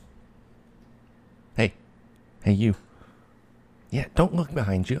Hey, hey you. Yeah, don't look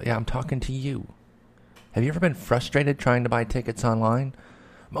behind you. Yeah, I'm talking to you. Have you ever been frustrated trying to buy tickets online?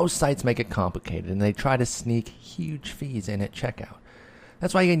 Most sites make it complicated and they try to sneak huge fees in at checkout.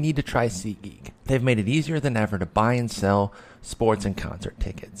 That's why you need to try SeatGeek. They've made it easier than ever to buy and sell sports and concert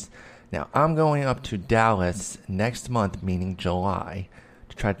tickets. Now, I'm going up to Dallas next month, meaning July,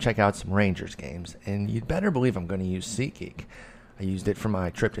 to try to check out some Rangers games, and you'd better believe I'm going to use SeatGeek. I used it for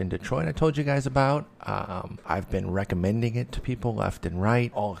my trip in Detroit I told you guys about. I've been recommending it to people left and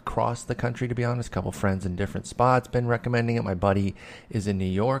right, all across the country, to be honest. A couple friends in different spots been recommending it. My buddy is in New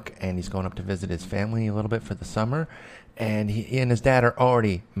York, and he's going up to visit his family a little bit for the summer. And he and his dad are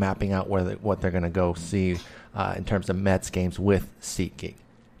already mapping out what they're going to go see in terms of Mets games with SeatGeek.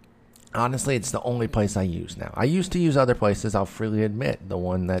 Honestly, it's the only place I use now. I used to use other places, I'll freely admit. The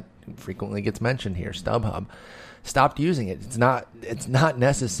one that frequently gets mentioned here, StubHub. Stopped using it. It's not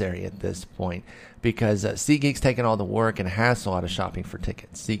necessary at this point because SeatGeek's taken all the work and hassle out of shopping for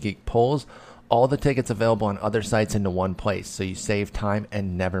tickets. SeatGeek pulls all the tickets available on other sites into one place, so you save time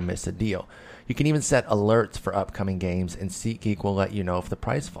and never miss a deal. You can even set alerts for upcoming games, and SeatGeek will let you know if the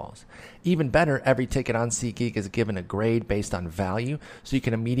price falls. Even better, every ticket on SeatGeek is given a grade based on value, so you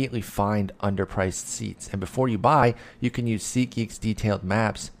can immediately find underpriced seats. And before you buy, you can use SeatGeek's detailed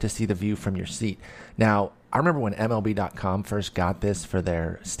maps to see the view from your seat. Now, I remember when MLB.com first got this for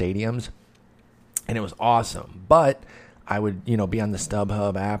their stadiums, and it was awesome. But I would, be on the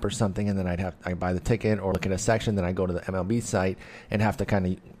StubHub app or something, and then I'd buy the ticket or look at a section, then I'd go to the MLB site and have to kind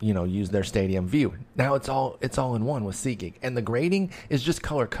of, use their stadium view. Now it's all in one with SeatGeek, and the grading is just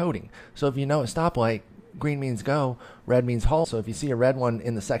color coding. So if you know a stoplight, green means go, red means halt. So if you see a red one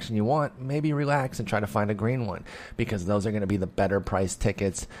in the section you want, maybe relax and try to find a green one because those are going to be the better priced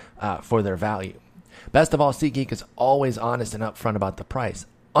tickets for their value. Best of all, SeatGeek is always honest and upfront about the price.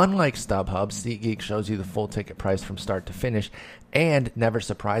 Unlike StubHub, SeatGeek shows you the full ticket price from start to finish and never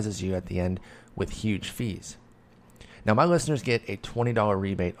surprises you at the end with huge fees. Now, my listeners get a $20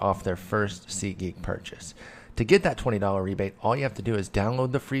 rebate off their first SeatGeek purchase. To get that $20 rebate, all you have to do is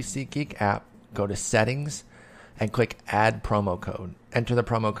download the free SeatGeek app, go to Settings, and click Add Promo Code. Enter the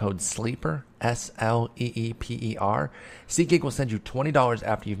promo code SLEEPER, SLEEPER. SeatGeek will send you $20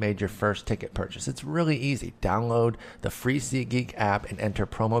 after you've made your first ticket purchase. It's really easy. Download the free SeatGeek app and enter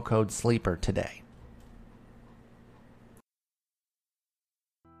promo code SLEEPER today.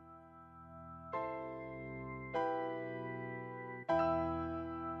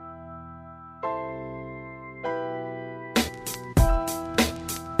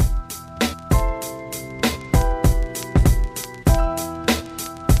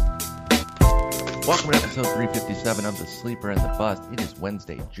 Welcome to episode 357 of The Sleeper and the Bust. It is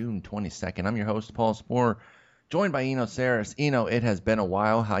Wednesday, June 22nd. I'm your host, Paul Sporer, joined by Eno Saris. Eno, it has been a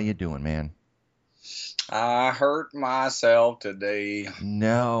while. How you doing, man? I hurt myself today.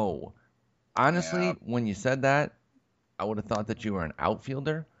 No. Honestly, When you said that, I would have thought that you were an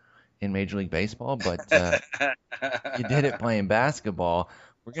outfielder in Major League Baseball, but you did it playing basketball.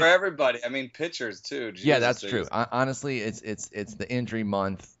 For everybody. I mean, pitchers, too. Jesus, yeah, that's true. Honestly, it's the injury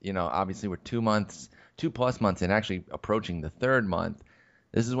month. Obviously, we're 2+ months in, actually approaching the third month.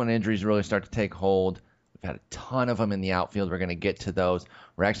 This is when injuries really start to take hold. We've had a ton of them in the outfield. We're going to get to those.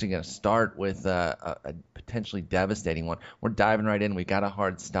 We're actually going to start with a potentially devastating one. We're diving right in. We got a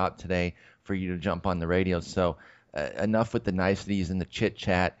hard stop today for you to jump on the radio. So enough with the niceties and the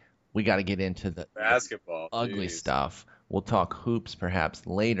chit-chat. We got to get into the basketball, ugly stuff. We'll talk hoops perhaps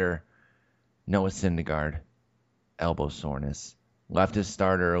later. Noah Syndergaard, elbow soreness. Left his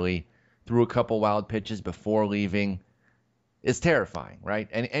start early. Threw a couple wild pitches before leaving. It's terrifying, right?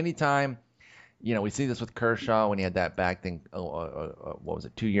 And anytime, we see this with Kershaw when he had that back thing, what was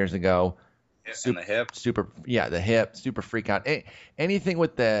it, 2 years ago? And the hip. The hip, super freak out. Anything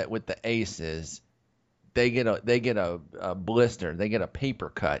with the aces, they get a blister, they get a paper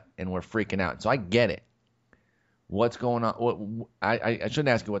cut, and we're freaking out. So I get it. What's going on? I shouldn't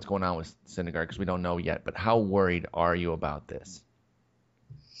ask you what's going on with Syndergaard because we don't know yet. But how worried are you about this?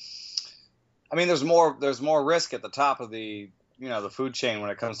 I mean, there's more risk at the top of the food chain when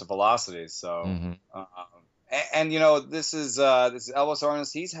it comes to velocities. So, this is elbow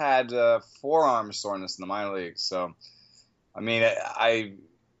soreness. He's had forearm soreness in the minor leagues. So, I mean,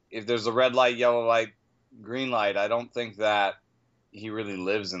 if there's a red light, yellow light, green light, I don't think that he really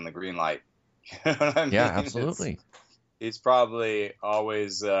lives in the green light. You know what I mean? Yeah, absolutely. He's probably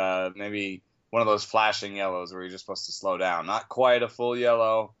always maybe one of those flashing yellows where you're just supposed to slow down. Not quite a full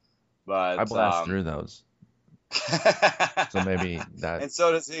yellow, but I blast through those. So maybe that. And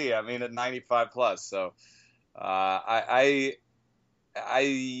so does he. I mean, at 95 plus. So I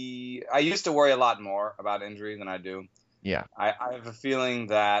I used to worry a lot more about injury than I do. Yeah. I have a feeling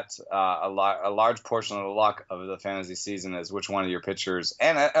that a large portion of the luck of the fantasy season is which one of your pitchers,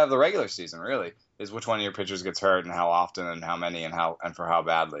 and of the regular season really, is which one of your pitchers gets hurt and how often and how many and for how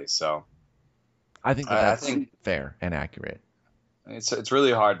badly. So I think I that's think fair and accurate. it's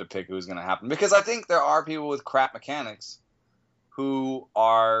really hard to pick who's going to happen, because I think there are people with crap mechanics who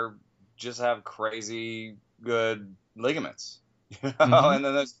are just have crazy good ligaments, and then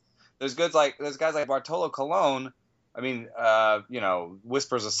there's there's guys like Bartolo Colon. I mean,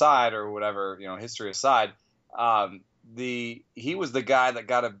 whispers aside or whatever, history aside, he was the guy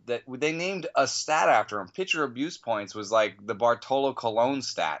that they named a stat after him. Pitcher abuse points was like the Bartolo Colon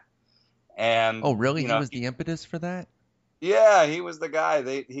stat. And oh, really? He was the impetus for that? Yeah, he was the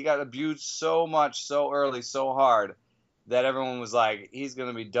guy. He got abused so much, so early, so hard that everyone was like, he's going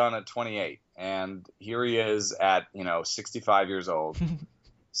to be done at 28. And here he is at 65 years old.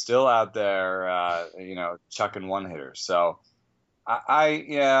 Still out there, chucking one hitters. So,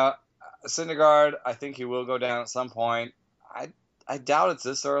 Syndergaard, I think he will go down at some point. I doubt it's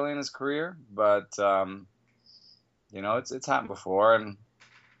this early in his career, but it's happened before, and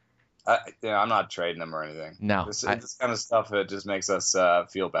I'm not trading him or anything. No, this kind of stuff, it just makes us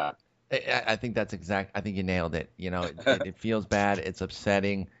feel bad. I think that's exact. I think you nailed it. It feels bad. It's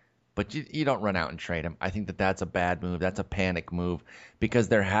upsetting. But you don't run out and trade him. I think that's a bad move. That's a panic move, because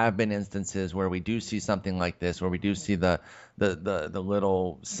there have been instances where we do see something like this, where we do see the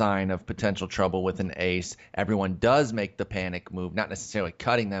little sign of potential trouble with an ace. Everyone does make the panic move, not necessarily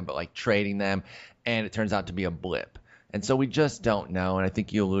cutting them, but like trading them, and it turns out to be a blip. And so we just don't know. And I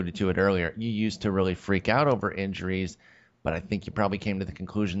think you alluded to it earlier. You used to really freak out over injuries, but I think you probably came to the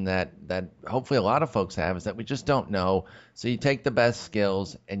conclusion that hopefully a lot of folks have, is that we just don't know. So you take the best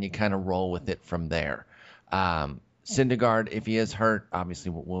skills and you kind of roll with it from there. Syndergaard, if he is hurt,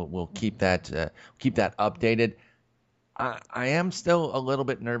 obviously we'll keep that updated. I am still a little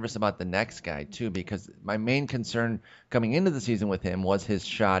bit nervous about the next guy too, because my main concern coming into the season with him was his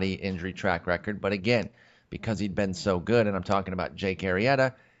shoddy injury track record. But again, because he'd been so good, and I'm talking about Jake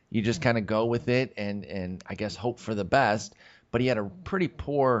Arrieta, you just kind of go with it and I guess hope for the best. But he had a pretty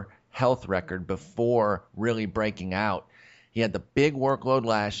poor health record before really breaking out. He had the big workload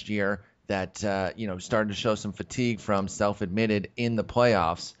last year that started to show some fatigue from, self-admitted, in the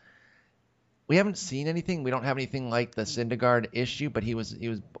playoffs. We haven't seen anything. We don't have anything like the Syndergaard issue, but he was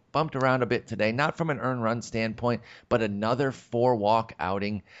bumped around a bit today, not from an earned run standpoint, but another 4-walk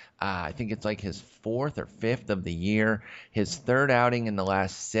outing. I think it's like his 4th or 5th of the year. His 3rd outing in the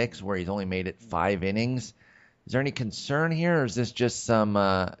last 6, where he's only made it 5 innings. Is there any concern here, or is this just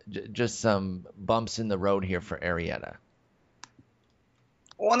some bumps in the road here for Arrieta?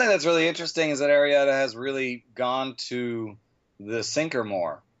 One thing that's really interesting is that Arrieta has really gone to the sinker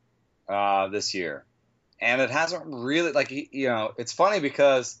more this year, and it hasn't really, it's funny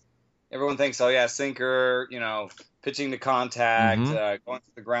because everyone thinks, oh yeah, sinker, pitching to contact, going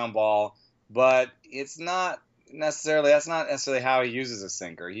to the ground ball, but that's not necessarily how he uses a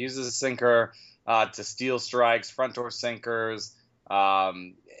sinker. He uses a sinker to steal strikes, front door sinkers,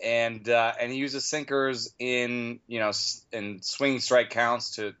 and he uses sinkers in swing strike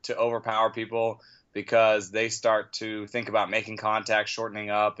counts to overpower people, because they start to think about making contact, shortening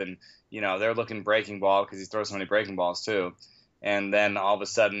up, and they're looking breaking ball because he throws so many breaking balls too. And then all of a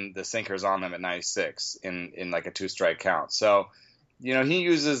sudden the sinker's on them at 96 in like a 2-strike count. So, he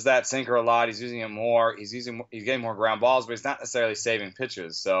uses that sinker a lot. He's using it more. He's getting more ground balls, but he's not necessarily saving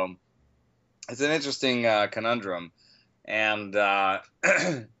pitches. So it's an interesting conundrum. And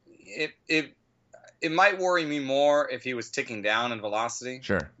it might worry me more if he was ticking down in velocity.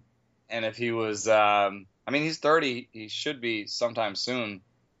 Sure. And if he was, he's 30. He should be sometime soon.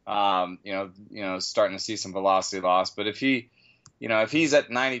 Starting to see some velocity loss. But if he's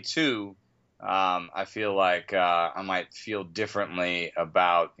at 92, I feel like I might feel differently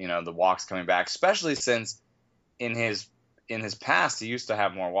about the walks coming back, especially since in his past he used to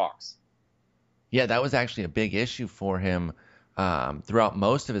have more walks. Yeah, that was actually a big issue for him throughout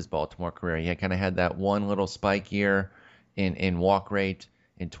most of his Baltimore career. He kind of had that one little spike year in walk rate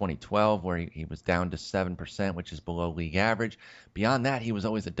in 2012, where he was down to 7%, which is below league average. Beyond that, he was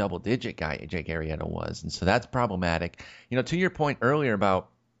always a double-digit guy, Jake Arrieta was, and so that's problematic. To your point earlier about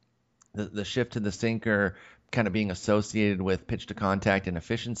the shift to the sinker kind of being associated with pitch to contact and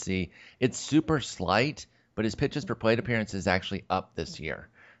efficiency, it's super slight, but his pitches per plate appearance is actually up this year,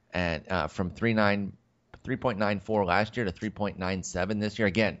 and from 3.94 last year to 3.97 this year.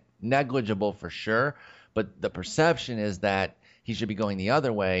 Again, negligible for sure, but the perception is that he should be going the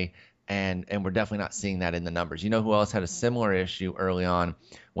other way, and we're definitely not seeing that in the numbers. You know who else had a similar issue early on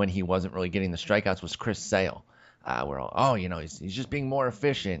when he wasn't really getting the strikeouts was Chris Sale. We're all, he's just being more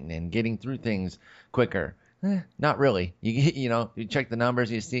efficient and getting through things quicker. Not really. You check the numbers,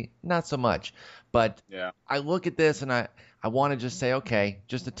 you see, not so much. But Yeah. I look at this and I want to just say, okay,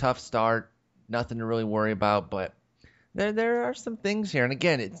 just a tough start, nothing to really worry about. But there are some things here. And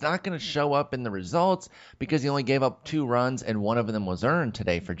again, it's not going to show up in the results because he only gave up 2 runs and one of them was earned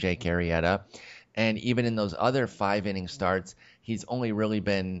today for Jake Arrieta. And even in those other 5-inning starts, he's only really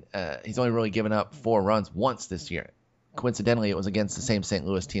given up 4 runs once this year. Coincidentally, it was against the same St.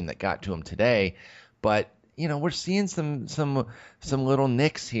 Louis team that got to him today. But we're seeing some little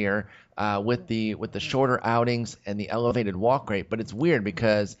nicks here with the shorter outings and the elevated walk rate. But it's weird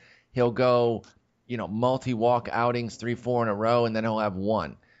because he'll go multi-walk outings 3-4 in a row, and then he'll have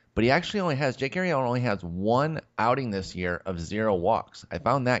 1. But Jake Arrieta only has 1 outing this year of 0 walks. I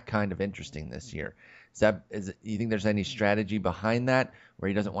found that kind of interesting this year. You think there's any strategy behind that where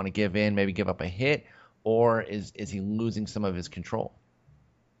he doesn't want to give in, maybe give up a hit, or is he losing some of his control?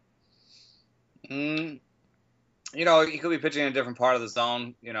 He could be pitching in a different part of the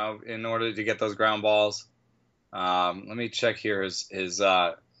zone, in order to get those ground balls. Let me check here his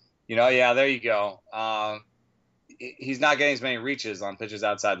there you go. He's not getting as many reaches on pitches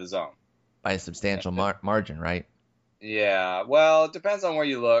outside the zone. By a substantial margin, right? Yeah, well, it depends on where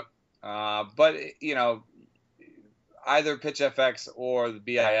you look. But, either PitchFX or the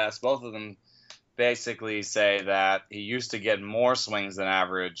BIS, both of them basically say that he used to get more swings than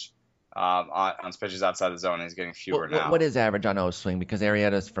average on pitches outside the zone, and he's getting fewer now. What is average on O swing? Because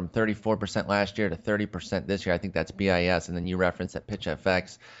Arrieta's from 34% last year to 30% this year. I think that's BIS, and then you referenced that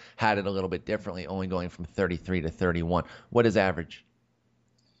PitchFX had it a little bit differently, only going from 33 to 31. What is average?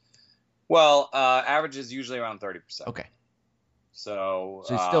 Well, average is usually around 30%. Okay. So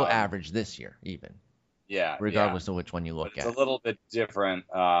it's still average this year, even. Yeah. Regardless of which one you look at. It's a little bit different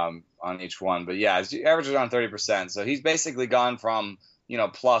on each one, but yeah, it's average is around 30%. So he's basically gone from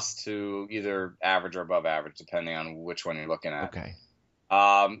plus to either average or above average, depending on which one you're looking at. Okay.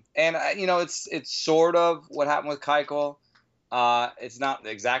 And it's sort of what happened with Keuchel. It's not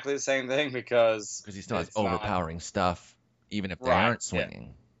exactly the same thing because he still has overpowering stuff, even if they aren't swinging.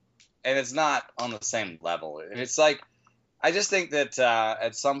 Yeah. And it's not on the same level. And it's like, I just think that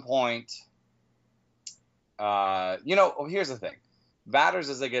at some point, here's the thing: batters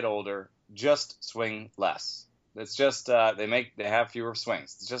as they get older just swing less. It's just they have fewer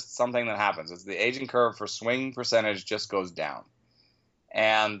swings. It's just something that happens. It's the aging curve for swing percentage just goes down,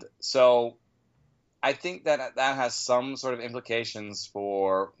 and so I think that has some sort of implications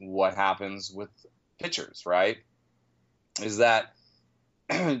for what happens with pitchers. Right? Is that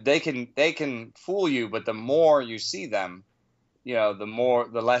they can fool you, but the more you see them,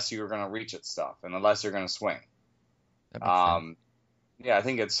 the less you're going to reach at stuff, and the less you're going to swing. Yeah, I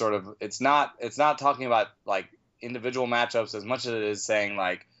think it's not talking about like individual matchups as much as it is saying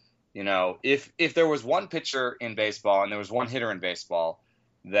like, if there was one pitcher in baseball and there was one hitter in baseball,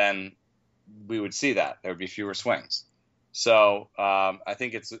 then we would see that there would be fewer swings. So I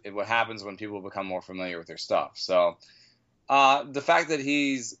think it's what happens when people become more familiar with their stuff. So the fact that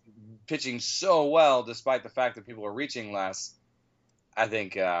he's pitching so well, despite the fact that people are reaching less, I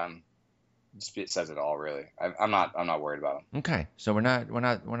think it says it all. Really, I'm not worried about him. Okay, so we're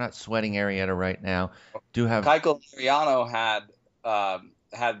not sweating Arrieta right now. Do have Keuchel and Mariano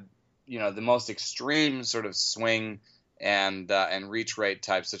had the most extreme sort of swing and reach rate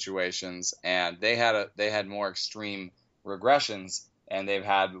type situations, and they had more extreme regressions, and they've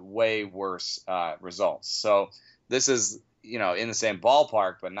had way worse results. So this is in the same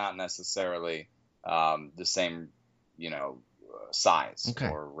ballpark, but not necessarily the same size. Okay.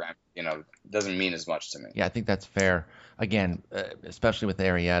 Or doesn't mean as much to me. Yeah, I think that's fair. Again, especially with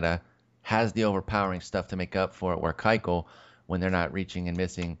Arrieta, has the overpowering stuff to make up for it, where Keuchel, when they're not reaching and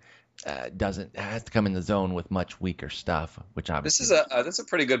missing, has to come in the zone with much weaker stuff, which obviously this is a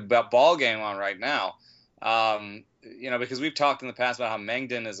pretty good ball game on right now. Because we've talked in the past about how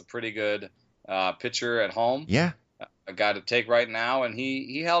Mengden is a pretty good pitcher at home. Yeah. A guy to take right now, and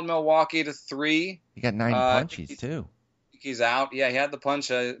he held Milwaukee to 3. He got 9 punchies too. He's out. Yeah, he had the punch,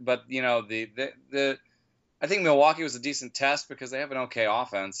 but the I think Milwaukee was a decent test because they have an okay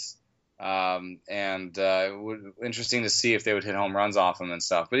offense, and interesting to see if they would hit home runs off him and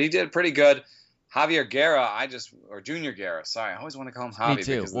stuff. But he did pretty good. Javier Guerra, Junior Guerra. Sorry, I always want to call him Javi. Me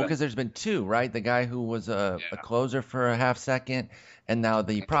too. Because there's been 2, right? The guy who was a closer for a half second, and now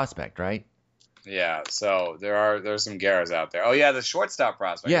the prospect, right? Yeah. So there's some Guerras out there. Oh yeah, the shortstop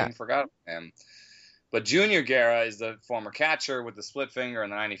prospect. Yeah. I forgot him. But Junior Guerra is the former catcher with the split finger in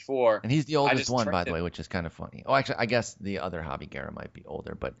the 94. And he's the oldest one, by the traded. way, which is kind of funny. Oh, actually, I guess the other Javi Guerra might be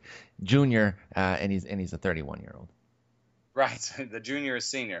older, but Junior, and he's a 31-year-old. Right. The junior is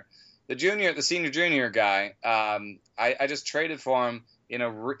senior. The senior junior guy, I just traded for him in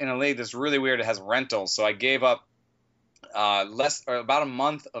a league that's really weird. It has rentals. So I gave up about a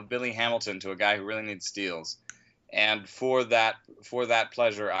month of Billy Hamilton to a guy who really needs steals. And for that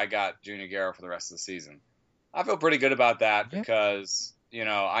pleasure, I got Junior Guerra for the rest of the season. I feel pretty good about that because,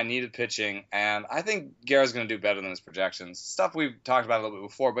 I needed pitching, and I think Guerra's going to do better than his projections. Stuff we've talked about a little bit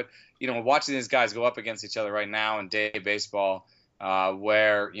before, but, watching these guys go up against each other right now in day baseball,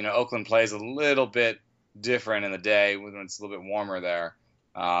 where, Oakland plays a little bit different in the day when it's a little bit warmer there,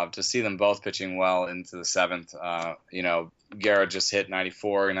 to see them both pitching well into the seventh. Guerra just hit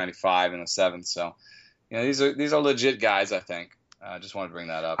 94, 95 in the seventh, so these are legit guys, I think. I just wanted to bring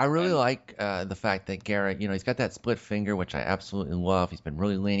that up. I really like the fact that Guerra, he's got that split finger, which I absolutely love. He's been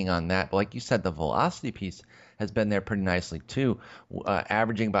really leaning on that. But like you said, the velocity piece has been there pretty nicely too.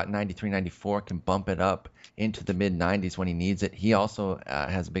 Averaging about 93, 94, can bump it up into the mid-90s when he needs it. He also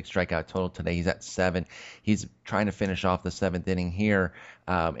has a big strikeout total today. He's at 7. He's trying to finish off the 7th inning here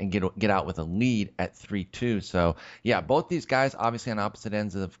and get out with a lead at 3-2. So, yeah, both these guys obviously on opposite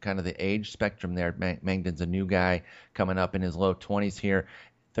ends of kind of the age spectrum there. Mengden's a new guy coming up in his low 20s here,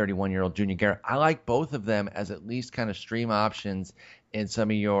 31-year-old Junior Guerra. I like both of them as at least kind of stream options in some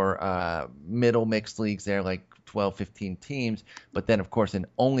of your middle mixed leagues there, like 12, 15 teams. But then, of course, in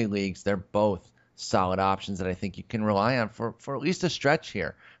only leagues, they're both solid options that I think you can rely on for at least a stretch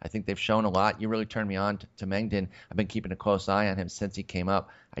here. I think they've shown a lot. You really turned me on to Mengden. I've been keeping a close eye on him since he came up.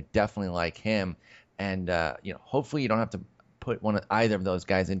 I definitely like him. And, hopefully you don't have to put either of those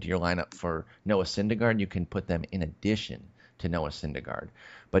guys into your lineup for Noah Syndergaard. You can put them in addition to Noah Syndergaard.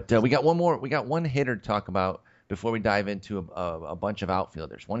 But we got one hitter to talk about before we dive into a bunch of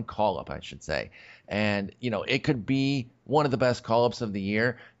outfielders. One call-up, I should say. And, it could be one of the best call-ups of the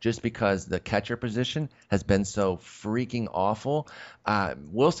year just because the catcher position has been so freaking awful.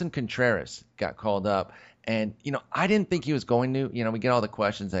 Wilson Contreras got called up. And, I didn't think he was going to. We get all the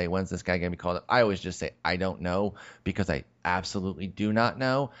questions, hey, when's this guy going to be called up? I always just say, I don't know, because I absolutely do not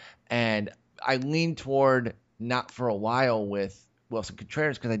know. And I lean toward not for a while with Wilson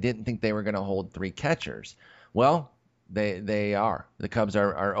Contreras because I didn't think they were going to hold 3 catchers. Well, they are. The Cubs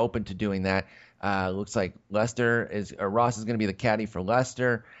are open to doing that. Looks like Ross is going to be the caddy for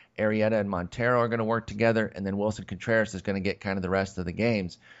Lester. Arrieta and Montero are going to work together, and then Wilson Contreras is going to get kind of the rest of the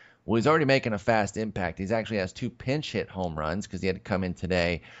games. Well, he's already making a fast impact. He actually has 2 pinch hit home runs because he had to come in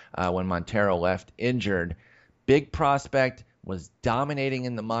today when Montero left injured. Big prospect, was dominating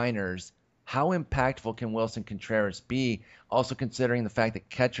in the minors. How impactful can Wilson Contreras be? Also considering the fact that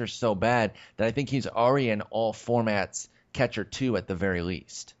catcher's so bad that I think he's already in all formats catcher 2 at the very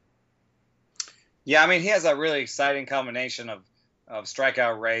least. Yeah, I mean, he has a really exciting combination of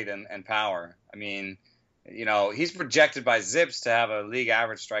strikeout rate and power. I mean, he's projected by Zips to have a league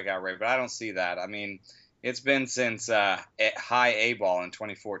average strikeout rate, but I don't see that. I mean, it's been since high A ball in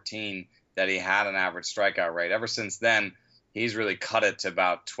 2014 that he had an average strikeout rate. Ever since then, he's really cut it to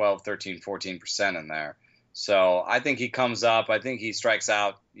about 12, 13, 14% in there. So I think he comes up. I think he strikes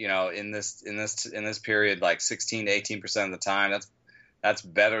out, in this period, like 16 to 18% of the time. That's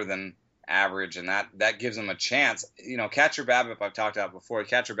better than average, and that gives him a chance. Catcher BABIP I've talked about before.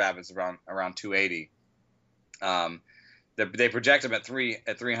 Catcher BABIP is around 280. They project him at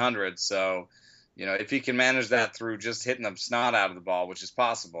 300. So, if he can manage that through just hitting the snot out of the ball, which is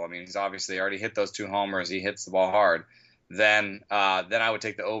possible. I mean, he's obviously already hit those 2 homers. He hits the ball hard. Then I would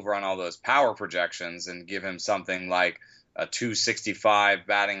take the over on all those power projections and give him something like a 265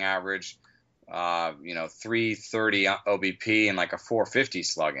 batting average, 330 OBP, and like a 450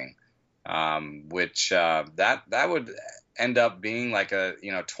 slugging, which that would end up being like a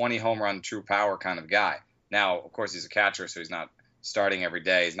 20 home run true power kind of guy. Now, of course, he's a catcher, so he's not starting every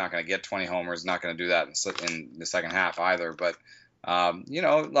day. He's not going to get 20 homers. Not going to do that in the second half either. But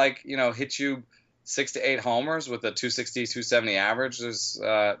hit you 6 to 8 homers with a 260, 270 average. There's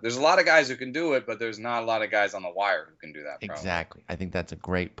a lot of guys who can do it, but there's not a lot of guys on the wire who can do that. Probably. Exactly. I think that's a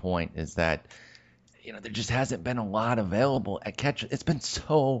great point, is that, there just hasn't been a lot available at catcher. It's been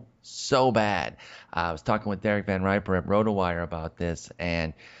so bad. I was talking with Derek Van Riper at RotoWire about this,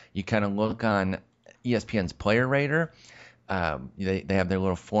 and you kind of look on ESPN's Player Rater. They have their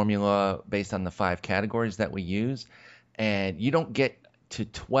little formula based on the 5 categories that we use, and you don't get to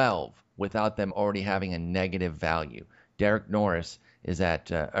 12 without them already having a negative value. Derek Norris is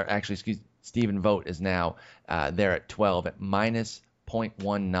at, Stephen Vogt is now there at 12 at minus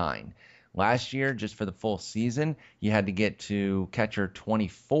 0.19. Last year, just for the full season, you had to get to catcher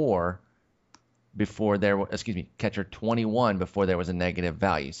 24 before there was, catcher 21 before there was a negative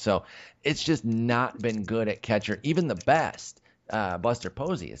value. So it's just not been good at catcher. Even the best, Buster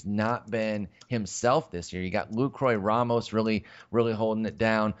Posey, has not been himself this year. You got Lucroy Ramos really holding it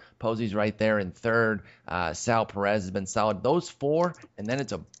down. Posey's right there in third. Sal Perez has been solid. Those four, and then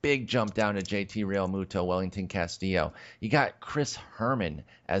it's a big jump down to JT Realmuto, Wellington Castillo. You got Chris Herman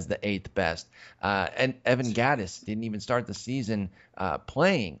as the eighth best. And Evan Gattis didn't even start the season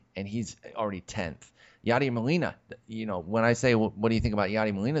playing, and he's already 10th. Yadi Molina, when I say, what do you think about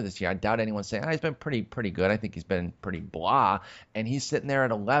Yadi Molina this year? I doubt anyone's saying, he's been pretty good. I think he's been pretty blah, and he's sitting there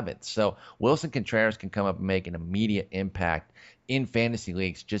at 11th. So Wilson Contreras can come up and make an immediate impact in fantasy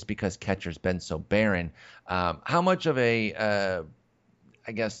leagues just because catcher's been so barren. How much of a,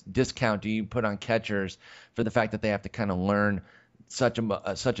 discount do you put on catchers for the fact that they have to kind of learn such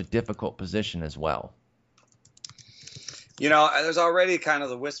a difficult position as well? There's already kind of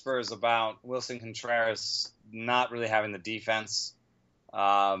the whispers about Wilson Contreras not really having the defense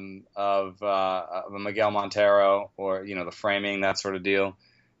of a Miguel Montero or, the framing, that sort of deal.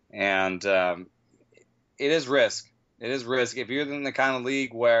 And it is risk. It is risk. If you're in the kind of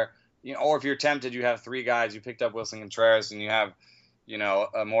league where, or if you're tempted, you have three guys, you picked up Wilson Contreras and you have,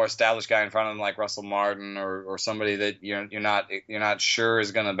 a more established guy in front of him like Russell Martin or somebody that you're not sure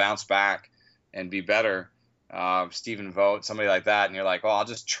is going to bounce back and be better. Stephen Vogt, somebody like that, and you're like, I'll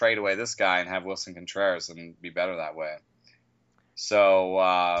just trade away this guy and have Wilson Contreras and be better that way.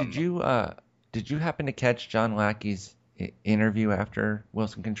 So did you happen to catch John Lackey's interview after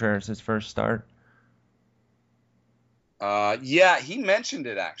Wilson Contreras' first start? Yeah, he mentioned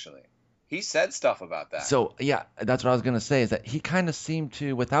it actually. He said stuff about that. So yeah, that's what I was gonna say. Is that he kind of seemed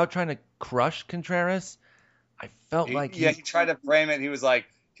to, without trying to crush Contreras, I felt like he tried to frame it. He was like,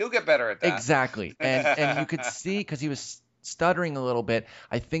 he'll get better at that. Exactly. And you could see, because he was stuttering a little bit,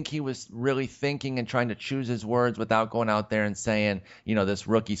 I think he was really thinking and trying to choose his words without going out there and saying, this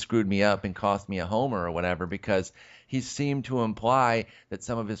rookie screwed me up and cost me a homer or whatever, because he seemed to imply that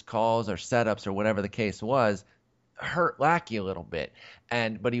some of his calls or setups or whatever the case was hurt Lackey a little bit.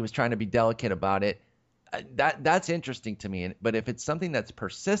 But he was trying to be delicate about it. That's interesting to me. But if it's something that's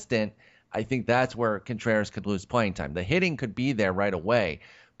persistent, I think that's where Contreras could lose playing time. The hitting could be there right away,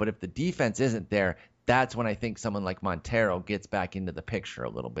 but if the defense isn't there, that's when I think someone like Montero gets back into the picture a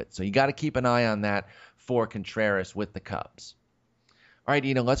little bit. So you got to keep an eye on that for Contreras with the Cubs. All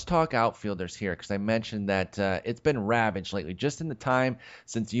right, let's talk outfielders here, because I mentioned that it's been ravaged lately. Just in the time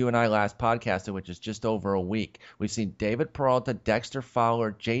since you and I last podcasted, which is just over a week, we've seen David Peralta, Dexter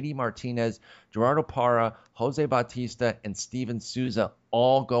Fowler, JD Martinez, Gerardo Parra, Jose Bautista, and Steven Souza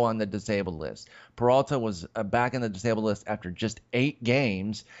all go on the disabled list. Peralta was back in the disabled list after just 8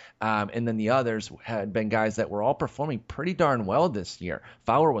 games, and then the others had been guys that were all performing pretty darn well this year.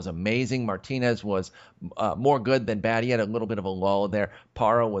 Fowler was amazing. Martinez was more good than bad. He had a little bit of a lull there.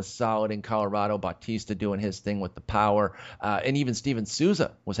 Parra was solid in Colorado. Bautista doing his thing with the power, and even Steven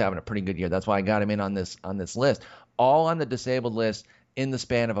Souza was having a pretty good year. That's why I got him in on this list. All on the disabled list in the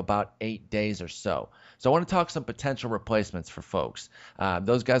span of about 8 days or so. So I want to talk some potential replacements for folks.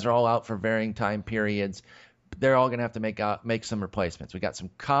 Those guys are all out for varying time periods. They're all going to have to make some replacements. We got some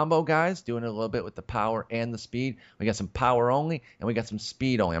combo guys doing it a little bit with the power and the speed. We got some power only, and we got some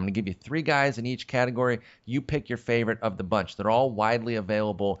speed only. I'm going to give you 3 guys in each category. You pick your favorite of the bunch. They're all widely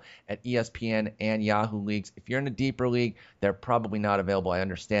available at ESPN and Yahoo leagues. If you're in a deeper league, they're probably not available. I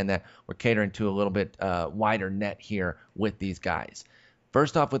understand that. We're catering to a little bit wider net here with these guys.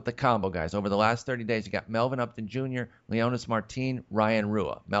 First off with the combo guys. Over the last 30 days, you got Melvin Upton Jr., Leonys Martin, Ryan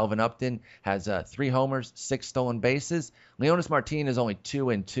Rua. Melvin Upton has 3 homers, 6 stolen bases. Leonys Martin is only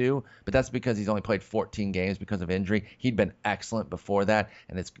 2-2, but that's because he's only played 14 games because of injury. He'd been excellent before that,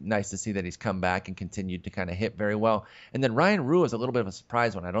 and it's nice to see that he's come back and continued to kind of hit very well. And then Ryan Rua is a little bit of a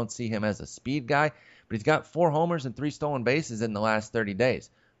surprise one. I don't see him as a speed guy, but he's got 4 homers and 3 stolen bases in the last 30 days.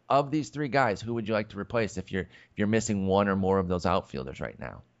 Of these 3 guys, who would you like to replace if you're missing one or more of those outfielders right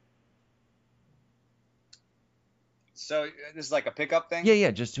now? So this is like a pickup thing?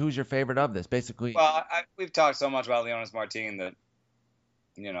 Yeah. Just who's your favorite of this, basically? Well, we've talked so much about Leonys Martin that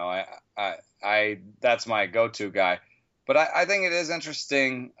I that's my go-to guy. But I think it is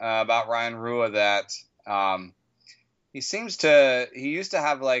interesting about Ryan Rua that he used to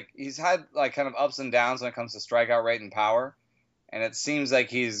have he's had kind of ups and downs when it comes to strikeout rate and power. And it seems like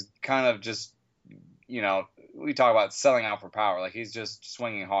he's kind of just, we talk about selling out for power. Like he's just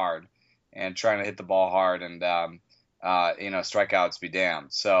swinging hard and trying to hit the ball hard and, strikeouts be damned.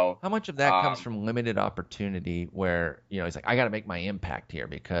 So how much of that comes from limited opportunity where, he's like, I got to make my impact here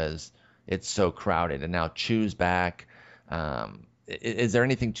because it's so crowded. And now Chu's back. Is there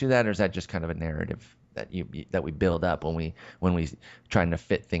anything to that, or is that just kind of a narrative that we build up when we trying to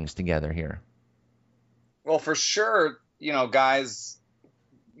fit things together here? Well, for sure, guys,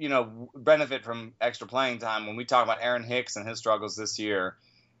 benefit from extra playing time. When we talk about Aaron Hicks and his struggles this year,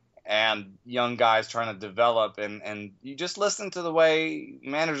 and young guys trying to develop, and you just listen to the way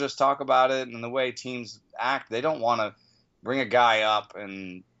managers talk about it and the way teams act. They don't want to bring a guy up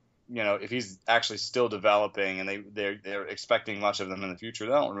and, if he's actually still developing and they're expecting much of them in the future,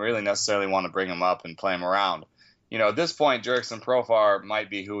 they don't really necessarily want to bring him up and play him around. At this point, Jurickson Profar might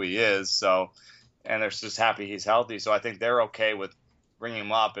be who he is, and they're just happy he's healthy. So I think they're okay with bringing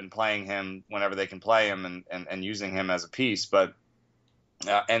him up and playing him whenever they can play him and using him as a piece. But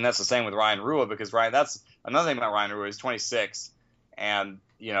and that's the same with Ryan Rua, because that's another thing about Ryan Rua. He's 26 and,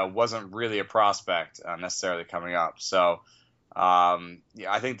 wasn't really a prospect necessarily coming up. So,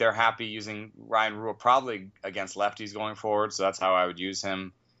 I think they're happy using Ryan Rua probably against lefties going forward. So that's how I would use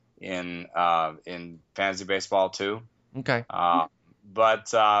him in fantasy baseball too. Okay.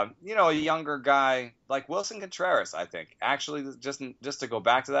 But a younger guy like Wilson Contreras, I think, actually, just to go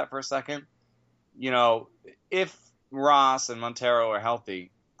back to that for a second, if Ross and Montero are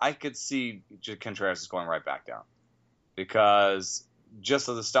healthy, I could see Contreras is going right back down, because just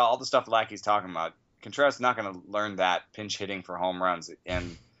of all the stuff Lackey's talking about, Contreras is not going to learn that pinch hitting for home runs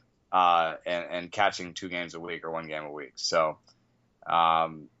and catching 2 games a week or 1 game a week. So, a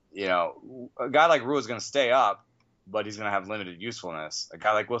guy like Rua is going to stay up, but he's going to have limited usefulness. A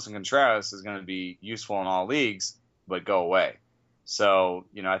guy like Wilson Contreras is going to be useful in all leagues, but go away. So,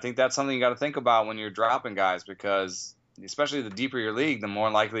 I think that's something you got to think about when you're dropping guys, because especially the deeper your league, the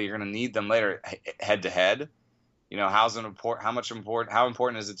more likely you're going to need them later head to head. How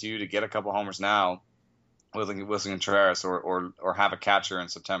important is it to you to get a couple homers now with Wilson Contreras or have a catcher in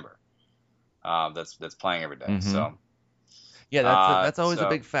September that's playing every day. Mm-hmm. So yeah, that's always a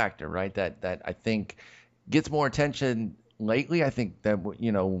big factor, right? That I think gets more attention lately. I think that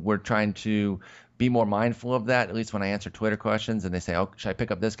we're trying to be more mindful of that. At least when I answer Twitter questions and they say, "Oh, should I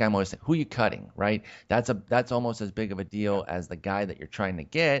pick up this guy?" I'm always saying, "Who are you cutting?" Right? That's almost as big of a deal as the guy that you're trying to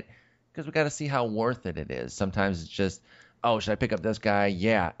get, because we got to see how worth it is. Sometimes it's just, "Oh, should I pick up this guy?"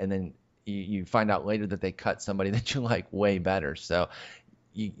 Yeah, and then you find out later that they cut somebody that you like way better. So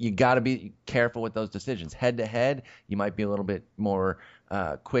you got to be careful with those decisions. Head to head, you might be a little bit more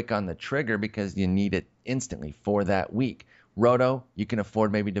quick on the trigger because you need it instantly for that week. Roto, you can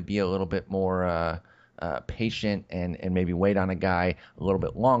afford maybe to be a little bit more patient and maybe wait on a guy a little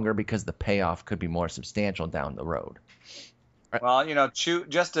bit longer because the payoff could be more substantial down the road. Well, Chu,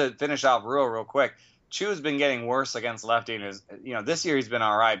 just to finish off real quick, Chu's been getting worse against lefty. This year he's been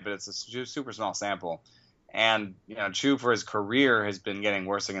all right, but it's a super small sample. And, Chu for his career has been getting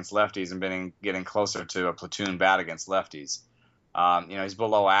worse against lefties and been getting closer to a platoon bat against lefties. He's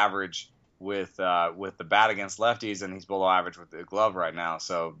below average with the bat against lefties, and he's below average with the glove right now.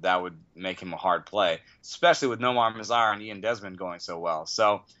 So that would make him a hard play, especially with Nomar Mazara and Ian Desmond going so well.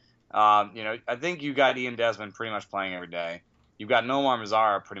 So, I think you got Ian Desmond pretty much playing every day. You've got Nomar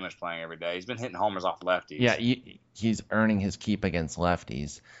Mazara pretty much playing every day. He's been hitting homers off lefties. Yeah, he's earning his keep against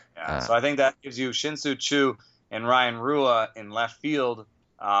lefties. Yeah, so I think that gives you Shin-Soo Choo and Ryan Rua in left field,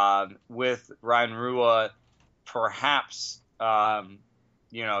 with Ryan Rua perhaps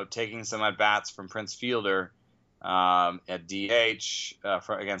taking some at-bats from Prince Fielder at DH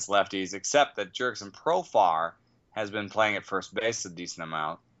against lefties, except that Jurickson Profar has been playing at first base a decent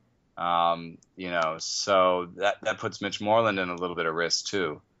amount. So that puts Mitch Moreland in a little bit of risk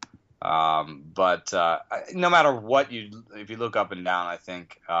too. But no matter what if you look up and down, I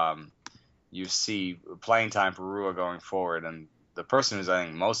think you see playing time for Rua going forward, and the person who's I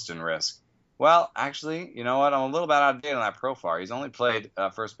think most in risk. Well, actually, you know what? I'm a little bit out of date on that Profar. He's only played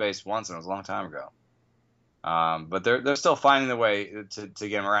first base once, and it was a long time ago. But they're still finding the way to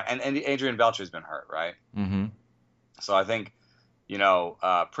get him around. And Adrian Beltre's been hurt, right? Mm-hmm. So I think,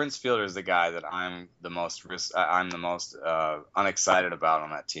 Prince Fielder is the guy that I'm the most unexcited about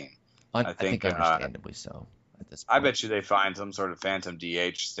on that team. I think understandably so at this point. I bet you they find some sort of phantom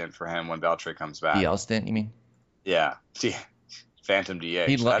DH stint for him when Beltre comes back. DL stint, you mean? Yeah. Phantom DH.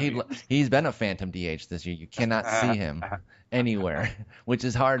 He's been a phantom DH this year. You cannot see him anywhere, which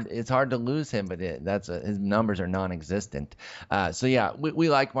is hard. It's hard to lose him, but his numbers are non-existent. So yeah, we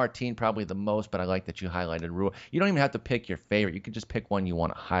like Martin probably the most, but I like that you highlighted Rua. You don't even have to pick your favorite. You can just pick one you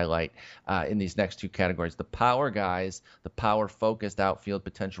want to highlight in these next two categories. The power guys, the power-focused outfield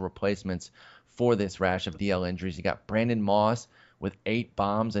potential replacements for this rash of DL injuries. You got Brandon Moss with 8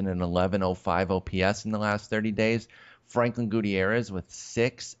 bombs and an 11.05 OPS in the last 30 days. Franklin Gutierrez with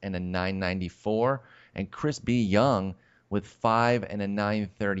 6 and a 994. And Chris B. Young with 5 and a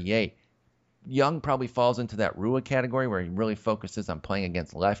 938. Young probably falls into that Rua category where he really focuses on playing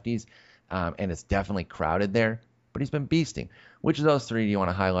against lefties, and it's definitely crowded there. But he's been beasting. Which of those three do you want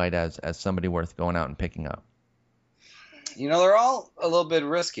to highlight as somebody worth going out and picking up? They're all a little bit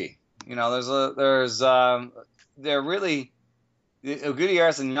risky. They're really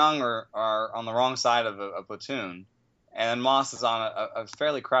Gutierrez and Young are on the wrong side of a platoon, and Moss is on a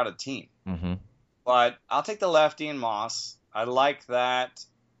fairly crowded team. Mm-hmm. But I'll take the lefty and Moss. I like that.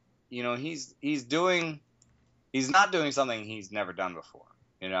 He's not doing something he's never done before.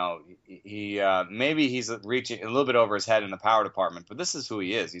 Maybe he's reaching a little bit over his head in the power department, but this is who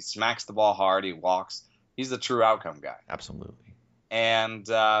he is. He smacks the ball hard. He walks. He's the true outcome guy. Absolutely. And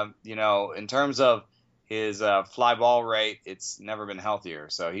in terms of his fly ball rate, it's never been healthier.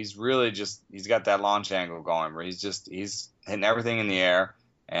 So he's really he's got that launch angle going where he's hitting everything in the air,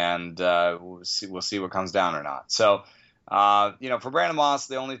 and we'll see what comes down or not. So. For Brandon Moss,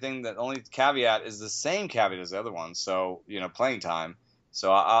 the only caveat is the same caveat as the other one. So, playing time.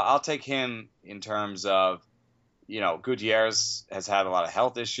 So I'll take him in terms of, Gutierrez has had a lot of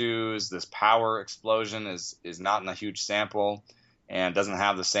health issues. This power explosion is not in a huge sample and doesn't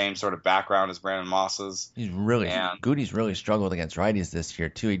have the same sort of background as Brandon Moss's. Goody's really struggled against righties this year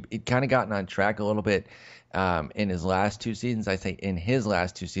too. He'd kind of gotten on track a little bit in his last 2 seasons. I say in his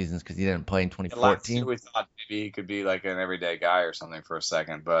last 2 seasons because he didn't play in 2014. Last year we thought maybe he could be like an everyday guy or something for a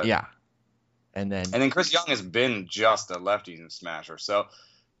second, but yeah. And then Chris Young has been just a lefty smasher. So,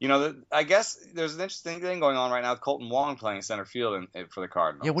 I guess there's an interesting thing going on right now with Colton Wong playing center field for the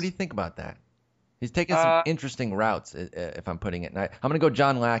Cardinals. Yeah, what do you think about that? He's taking some interesting routes, if I'm putting it. And I'm going to go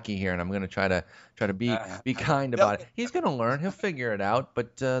John Lackey here, and I'm going to try to be kind about it. He's going to learn. He'll figure it out.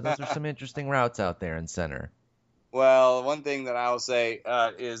 But those are some interesting routes out there in center. Well, one thing that I will say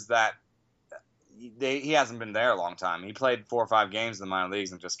is that he hasn't been there a long time. He played 4 or 5 games in the minor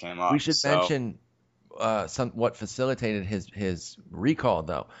leagues and just came up. We should mention what facilitated his recall,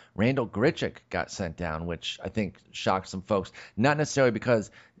 though. Randall Grichuk got sent down, which I think shocked some folks. Not necessarily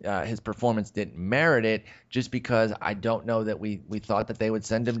because his performance didn't merit it, just because I don't know that we thought that they would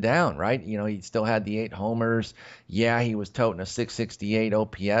send him down, right? He still had the 8 homers. Yeah, he was toting a 668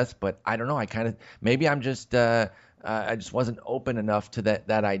 OPS, but I don't know. Maybe I'm just I just wasn't open enough to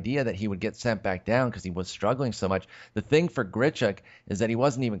that idea that he would get sent back down because he was struggling so much. The thing for Grichuk is that he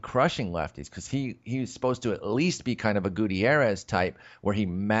wasn't even crushing lefties because he was supposed to at least be kind of a Gutierrez type where he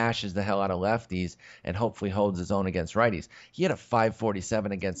mashes the hell out of lefties and hopefully holds his own against righties. He had a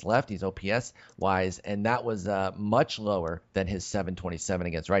 547 against lefties OPS wise, and that was much lower than his 727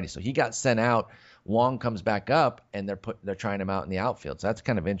 against righties. So he got sent out. Wong comes back up, and they're trying him out in the outfield. So that's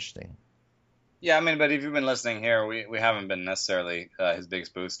kind of interesting. Yeah, but if you've been listening here, we haven't been necessarily his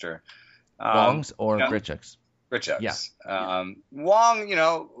biggest booster. Wong's or Grichuk's? Grichuk's. Yeah. Wong,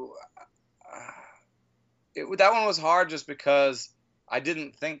 that one was hard just because I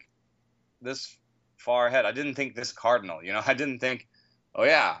didn't think this far ahead. I didn't think this cardinal. I didn't think, oh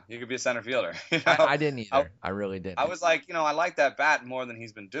yeah, he could be a center fielder. I didn't either. I really didn't. I was like, I like that bat more than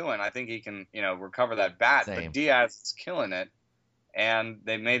he's been doing. I think he can, recover that bat. Same. But Diaz is killing it. And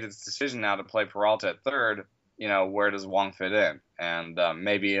they made this decision now to play Peralta at third. Where does Wong fit in? And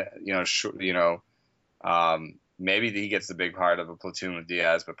maybe maybe he gets the big part of a platoon with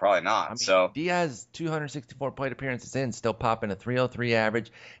Diaz, but probably not. Diaz 264 plate appearances in, still popping a 303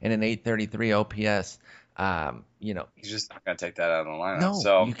 average and an 833 OPS. He's just not going to take that out of the lineup.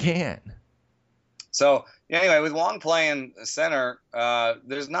 No, you can't. So anyway, with Wong playing center,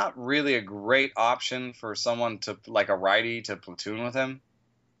 there's not really a great option for someone to like a righty to platoon with him.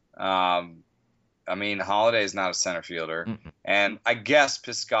 Holiday is not a center fielder, and I guess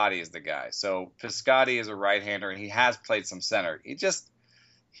Piscotty is the guy. So Piscotty is a right-hander, and he has played some center. He's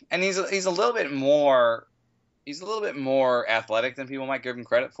a little bit more athletic than people might give him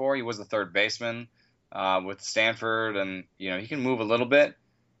credit for. He was a third baseman with Stanford, and he can move a little bit.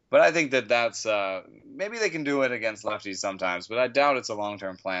 But I think that's maybe they can do it against lefties sometimes, but I doubt it's a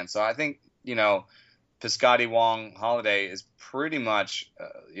long-term plan. So I think, Piscotty, Wong, Holiday is pretty much,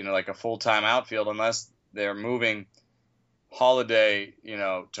 like a full-time outfield unless they're moving Holiday,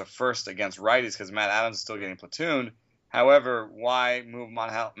 to first against righties because Matt Adams is still getting platooned. However, why move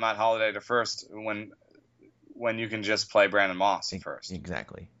Matt Holiday to first when you can just play Brandon Moss at first?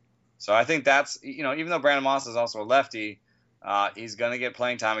 Exactly. So I think that's, even though Brandon Moss is also a lefty, he's going to get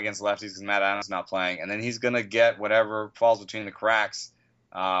playing time against lefties because Matt Adams is not playing. And then he's going to get whatever falls between the cracks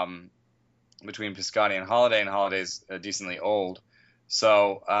between Piscotty and Holiday's decently old.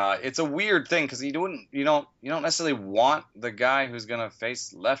 So it's a weird thing because you don't necessarily want the guy who's gonna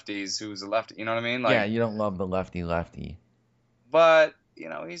face lefties who's a lefty. You know what I mean? Yeah, Like, you don't love the lefty. but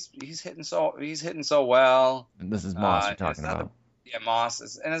he's hitting so well. And this is Moss you're And it's talking not about. yeah, Moss,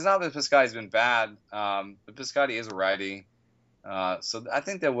 and it's not that Piscotty's been bad. But Piscotty is a righty, so I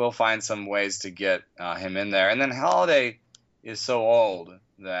think that we'll find some ways to get him in there. And then Holiday is so old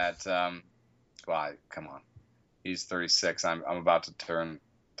that, well, come on, he's 36. I'm about to turn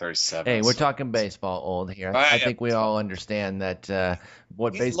 37. Hey, we're so- talking baseball old here. Right, I yeah, think we all understand that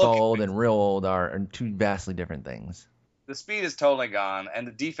what He's baseball looking- old and real old are two vastly different things. The speed is totally gone, and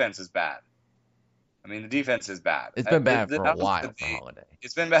the defense is bad. I mean, the defense is bad. It's been bad for I a don't while think for Holiday.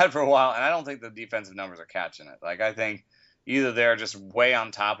 It's been bad for a while, and I don't think the defensive numbers are catching it. Like, I think either they're just way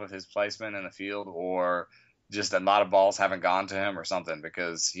on top of his placement in the field, or just a lot of balls haven't gone to him or something,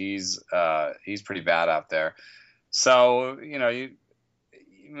 because he's pretty bad out there. So, you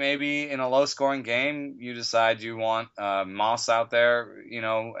maybe in a low scoring game you decide you want Moss out there,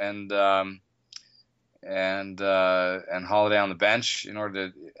 and Holiday on the bench in order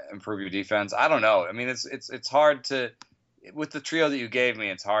to improve your defense. I don't know. I mean, it's hard to, with the trio that you gave me,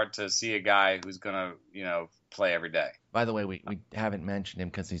 it's hard to see a guy who's gonna play every day. By the way, we haven't mentioned him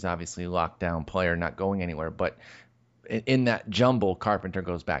because he's obviously a lockdown player, not going anywhere. But in that jumble, Carpenter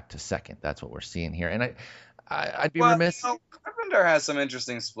goes back to second. That's what we're seeing here. And I'd be remiss. Carpenter has some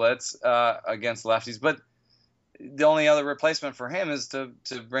interesting splits against lefties, but the only other replacement for him is to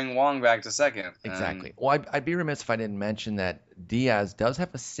bring Wong back to second. Exactly. Well, I'd be remiss if I didn't mention that Diaz does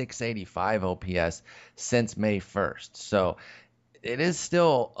have a 685 OPS since May 1st. So it is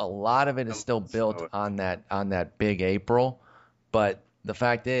still, a lot of it is still built on that big April. But the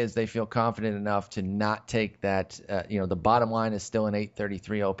fact is they feel confident enough to not take that. The bottom line is still an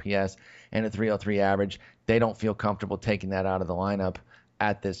 833 OPS and a 303 average. They don't feel comfortable taking that out of the lineup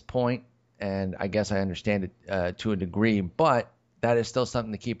at this point. And I guess I understand it to a degree, but that is still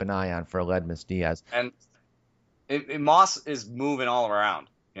something to keep an eye on for Aledmys Diaz. And Moss is moving all around.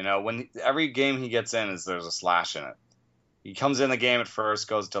 When every game he gets in, there's a slash in it. He comes in the game at first,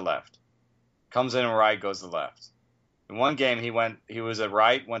 goes to left. Comes in right, goes to left. In one game, he was at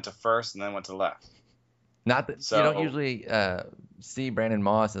right, went to first, and then went to left. Not that you don't usually see Brandon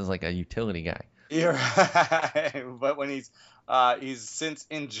Moss as like a utility guy. You're right. But when he's since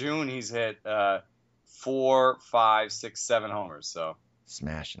in June he's hit 4, 5, 6, 7 homers. So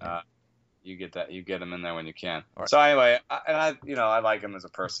smashing it. You get him in there when you can. Right. So anyway, I like him as a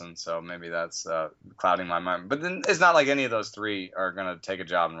person, so maybe that's clouding my mind. But then it's not like any of those three are gonna take a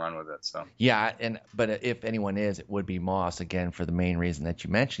job and run with it. So yeah, but if anyone is, it would be Moss, again, for the main reason that you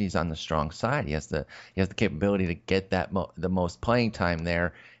mentioned. He's on the strong side. He has the capability to get that the most playing time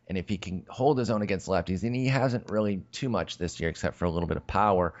there. And if he can hold his own against lefties, and he hasn't really too much this year except for a little bit of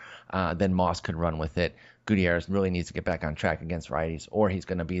power, then Moss could run with it. Gutierrez really needs to get back on track against righties, or he's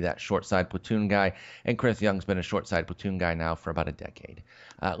going to be that short side platoon guy. And Chris Young's been a short side platoon guy now for about a decade.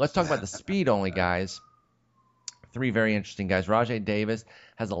 Let's talk about the speed only guys. Three very interesting guys. Rajay Davis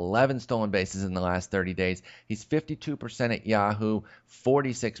has 11 stolen bases in the last 30 days. He's 52% at Yahoo,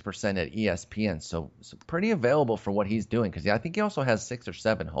 46% at ESPN. So pretty available for what he's doing, because I think he also has 6 or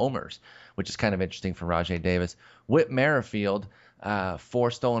 7 homers, which is kind of interesting for Rajay Davis. Whit Merrifield,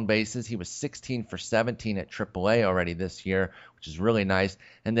 4 stolen bases. He was 16 for 17 at AAA already this year, which is really nice.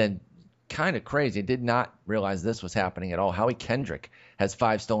 And then kind of crazy, I did not realize this was happening at all. Howie Kendrick has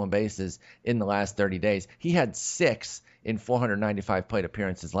 5 stolen bases in the last 30 days. He had 6 in 495 plate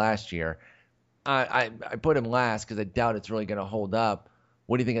appearances last year. I put him last because I doubt it's really going to hold up.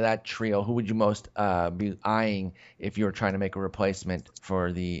 What do you think of that trio? Who would you most be eyeing if you were trying to make a replacement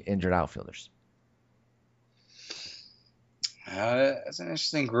for the injured outfielders? It's an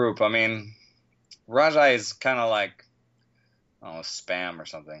interesting group. I mean, Rajai is kind of like, I don't know, spam or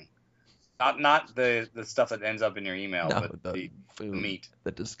something. Not the stuff that ends up in your email, but the food, meat,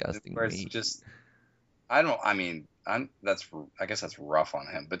 the disgusting where meat. It's just, I guess that's rough on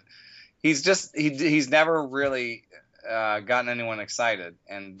him, but he's never really gotten anyone excited,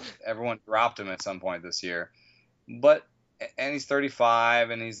 and everyone dropped him at some point this year. And he's 35,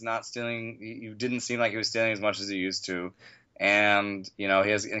 and he's not stealing. He didn't seem like he was stealing as much as he used to. And, he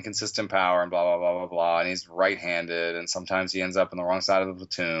has inconsistent power and blah, blah, blah, blah, blah. And he's right-handed, and sometimes he ends up on the wrong side of the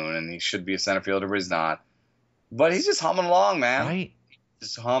platoon, and he should be a center fielder, but he's not. But he's just humming along, man. Right.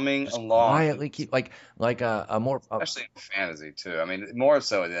 Just humming along. Quietly keep, like a more... Especially in fantasy, too. I mean, more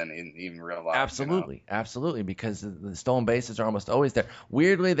so than in even real life. Absolutely, absolutely, because the stolen bases are almost always there.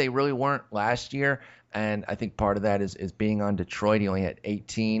 Weirdly, they really weren't last year, And I think part of that is being on Detroit. He only had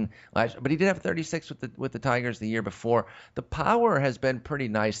 18 last, but he did have 36 with the Tigers the year before. The power has been pretty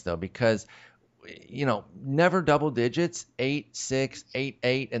nice though, because never double digits, 8, 6, 8,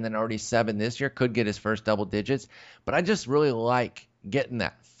 8, and then already 7 this year. Could get his first double digits, but I just really like getting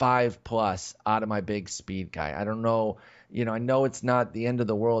that 5+ out of my big speed guy. I don't know. I know it's not the end of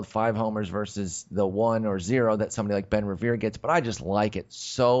the world, 5 homers versus the 1 or 0 that somebody like Ben Revere gets, but I just like it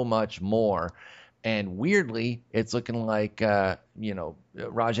so much more. And weirdly, it's looking like,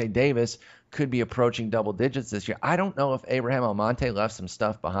 Rajai Davis could be approaching double digits this year. I don't know if Abraham Almonte left some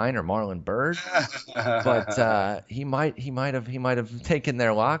stuff behind or Marlon Byrd, but he might have taken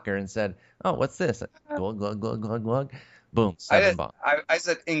their locker and said, "Oh, what's this? Glug glug glug glug glug." Boom, 7 balls. I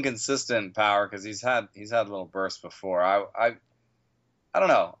said inconsistent power because he's had little bursts before. I don't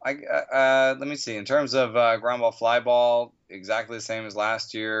know. Let me see. In terms of ground ball, fly ball, exactly the same as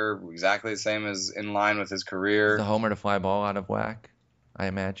last year. Exactly the same as in line with his career. The homer to fly ball out of whack, I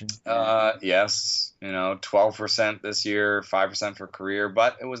imagine. Yes. 12% this year, 5% for career,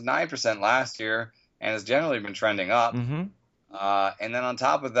 but it was 9% last year, and has generally been trending up. Mm-hmm. And then on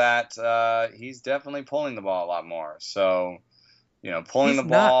top of that, he's definitely pulling the ball a lot more. So, pulling the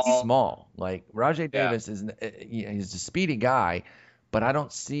ball. He's not small. Like Rajai Davis he's a speedy guy, but I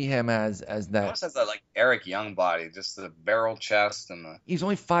don't see him as that. He almost has that like Eric Young body, just the barrel chest and the. He's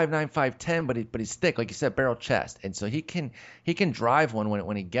only 5'9", 5'10", but he's thick, like you said, barrel chest, and so he can drive one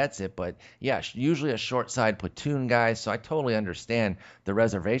when he gets it. But yeah, usually a short side platoon guy. So I totally understand the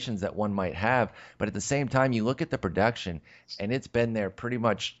reservations that one might have, but at the same time, you look at the production, and it's been there pretty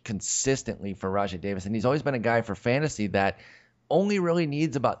much consistently for Rajai Davis, and he's always been a guy for fantasy that only really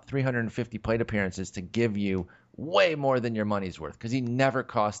needs about 350 plate appearances to give you way more than your money's worth, because he never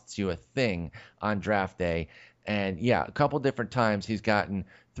costs you a thing on draft day. And yeah, a couple different times he's gotten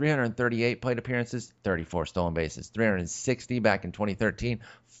 338 plate appearances, 34 stolen bases, 360 back in 2013,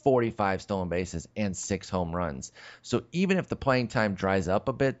 45 stolen bases, and 6 home runs. So even if the playing time dries up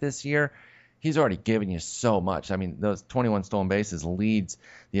a bit this year, he's already given you so much. I mean, those 21 stolen bases leads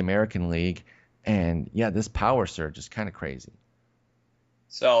the American League. And yeah, this power surge is kind of crazy.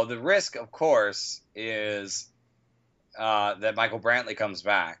 So the risk, of course, is that Michael Brantley comes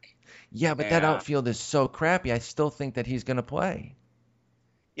back. Yeah, but that outfield is so crappy. I still think that he's going to play.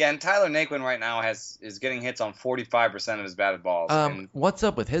 Yeah, and Tyler Naquin right now is getting hits on 45% of his batted balls. What's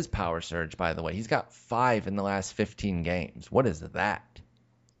up with his power surge, by the way? He's got 5 in the last 15 games. What is that?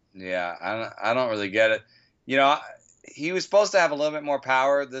 Yeah, I don't really get it. He was supposed to have a little bit more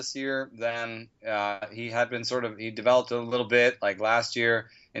power this year than he had been he developed a little bit. Like last year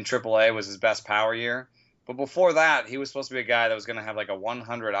in AAA was his best power year. But before that, he was supposed to be a guy that was going to have like a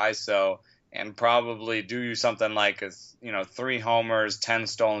 100 ISO and probably do you something like 3 homers, 10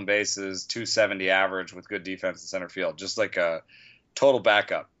 stolen bases, 270 average with good defense in center field. Just like a total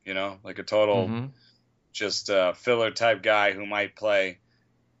backup, like a total just filler type guy who might play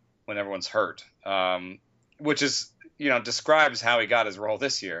when everyone's hurt, which is, describes how he got his role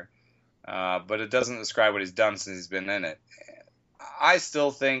this year, but it doesn't describe what he's done since he's been in it. I still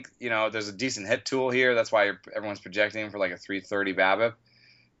think, there's a decent hit tool here. That's why everyone's projecting him for like a 330 BABIP.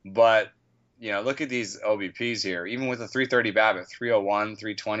 But, look at these OBPs here. Even with a 330 BABIP, 301,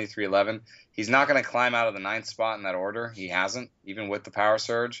 320, 311, he's not going to climb out of the 9th spot in that order. He hasn't, even with the power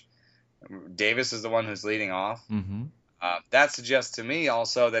surge. Davis is the one who's leading off. Mm-hmm. That suggests to me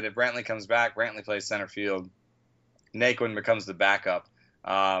also that if Brantley comes back, Brantley plays center field, Naquin becomes the backup,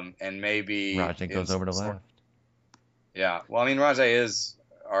 and maybe Rajai goes over to left. Yeah, well, I mean, Rajai is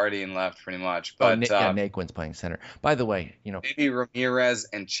already in left pretty much, but Naquin's playing center. By the way, maybe Ramirez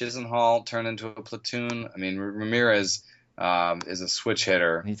and Chisenhall turn into a platoon. I mean, Ramirez is a switch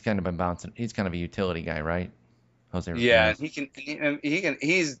hitter. He's kind of been bouncing. He's kind of a utility guy, right? Jose Ramirez. Yeah,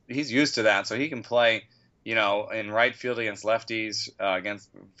 he's used to that, so he can play, in right field against lefties,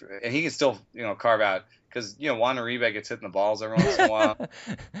 and he can still, carve out. Because, Juan Uribe gets hit in the balls every once in a while.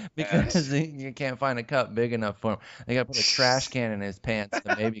 Because you can't find a cup big enough for him. They got to put a trash can in his pants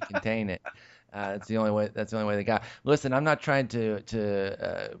to maybe contain it. That's the only way they got. Listen, I'm not trying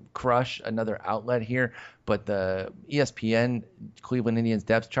to crush another outlet here, but the ESPN Cleveland Indians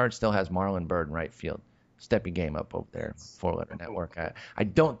depth chart still has Marlon Byrd in right field. Step your game up over there, 4-letter network. I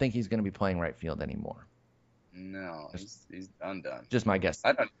don't think he's going to be playing right field anymore. No, he's undone. Just my guess.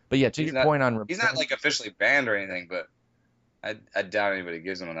 I don't. But yeah, to your point on, he's not like officially banned or anything, but I doubt anybody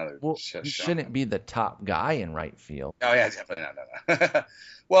gives him another. He shouldn't be the top guy in right field. Oh yeah, definitely not.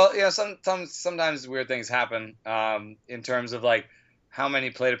 Well, sometimes weird things happen in terms of like how many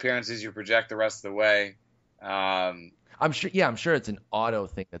plate appearances you project the rest of the way. I I'm sure. Yeah, I'm sure it's an auto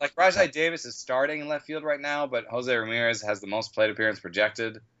thing. Like Rajai Davis is starting in left field right now, but Jose Ramirez has the most plate appearance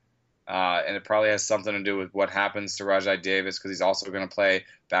projected. And it probably has something to do with what happens to Rajai Davis because he's also going to play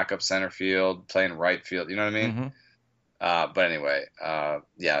backup center field, play in right field. You know what I mean? Mm-hmm. But anyway,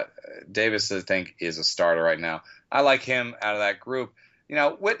 yeah, Davis, I think, is a starter right now. I like him out of that group. You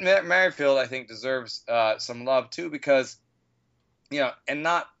know, Whit Merrifield, I think, deserves some love, too, because, you know, and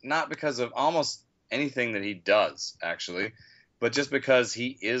not because of almost anything that he does, actually, but just because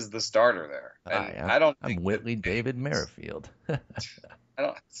he is the starter there. And I'm Whitley David Merrifield. I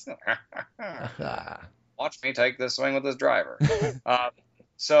don't watch me take this swing with this driver.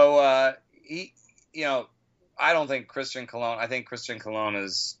 He, you know, I don't think Christian Colon. I think Christian Colon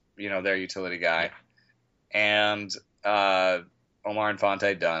is, you know, their utility guy, and Omar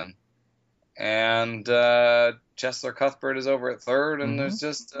Infante done, and Chesler Cuthbert is over at third, and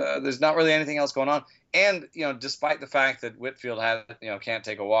there's not really anything else going on. And you know, despite the fact that Whitfield can't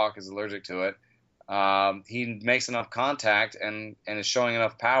take a walk, is allergic to it. He makes enough contact and is showing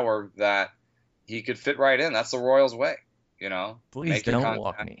enough power that he could fit right in. That's the Royals' way, you know. Please don't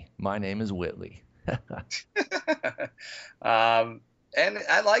walk me. My name is Whitley. And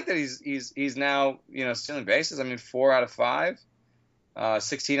I like that he's now, you know, stealing bases. I mean, 4 out of 5,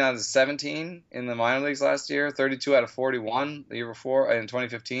 16 out of 17 in the minor leagues last year, 32 out of 41 the year before in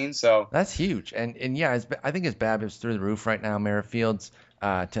 2015. So that's huge. And yeah, I think his BABIP is through the roof right now. Merrifield's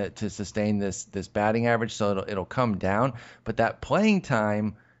to sustain this batting average, so it'll come down. But that playing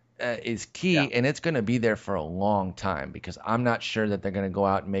time is key, and it's going to be there for a long time because I'm not sure that they're going to go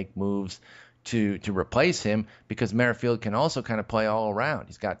out and make moves to replace him because Merrifield can also kind of play all around.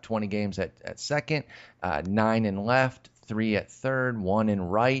 He's got 20 games at second, 9 in left, 3 at third, 1 in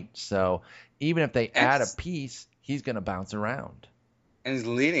right. So even if they add a piece, he's going to bounce around. And he's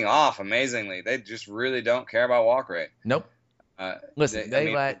leading off amazingly. They just really don't care about walk rate. Nope. Listen,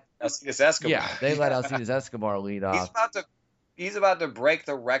 they let Alcides Escobar. Yeah, they let Alcides Escobar lead off. He's about to break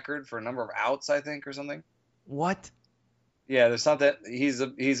the record for number of outs, I think, or something. What? Yeah, there's something. He's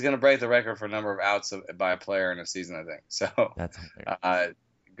going to break the record for number of outs by a player in a season, I think. So that's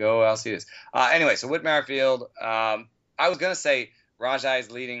go Alcides. Anyway, so Whit Merrifield. I was going to say Rajai is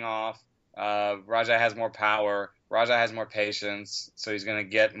leading off. Rajai has more power. Rajai has more patience, so he's going to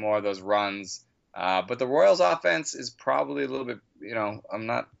get more of those runs. But the Royals' offense is probably a little bit. You know, I'm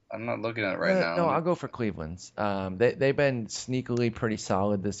not looking at it right now. No, I'll go for Cleveland's. They've been sneakily pretty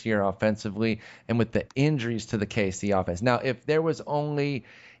solid this year offensively, and with the injuries to the KC offense. Now, if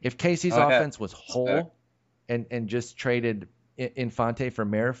KC's offense was whole and just traded Infante for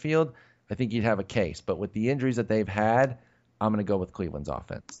Merrifield, I think you'd have a case. But with the injuries that they've had, I'm going to go with Cleveland's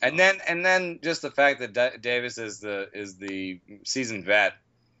offense. And then just the fact that Davis is the seasoned vet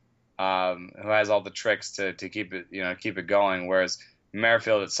who has all the tricks to keep it going, whereas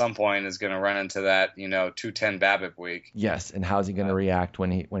Merrifield at some point is going to run into that 210 BABIP week. Yes, and how's he going to react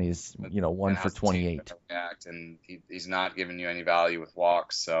when he's 1 for 28? React, and he's not giving you any value with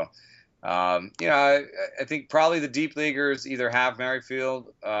walks. So I think probably the deep leaguers either have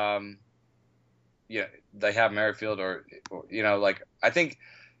Merrifield. They have Merrifield or I think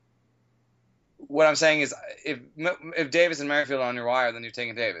what I'm saying is if Davis and Merrifield are on your wire, then you're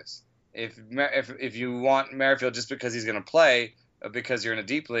taking Davis. If you want Merrifield just because he's going to play because you're in a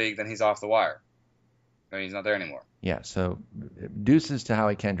deep league, then he's off the wire. I mean, he's not there anymore. Yeah, so deuces to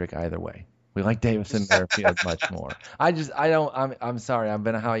Howie Kendrick either way. We like Davis and Merrifield much more. I'm sorry. I've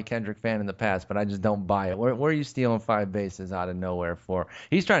been a Howie Kendrick fan in the past, but I just don't buy it. Where are you stealing 5 bases out of nowhere for?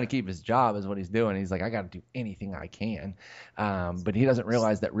 He's trying to keep his job is what he's doing. He's like, I got to do anything I can. But he doesn't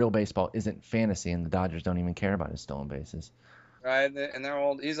realize that real baseball isn't fantasy, and the Dodgers don't even care about his stolen bases. Right, and they're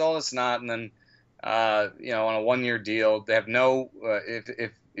old. He's old as snot, and then on a 1-year deal, they have no.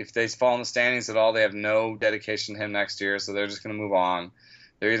 If they fall in the standings at all, they have no dedication to him next year, so they're just going to move on.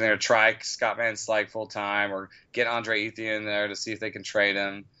 They're either going to try Scott Van Slyke full time or get Andre Ethier in there to see if they can trade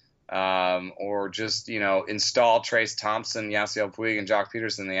him, or just install Trace Thompson, Yasiel Puig, and Jock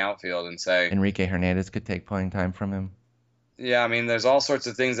Peterson in the outfield and say Enrique Hernandez could take playing time from him. Yeah, I mean, there's all sorts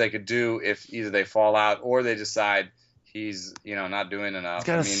of things they could do if either they fall out or they decide he's not doing enough. He's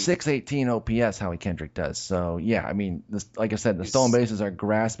got a 618 OPS, Howie Kendrick does. So yeah, I mean, like I said, the stolen bases are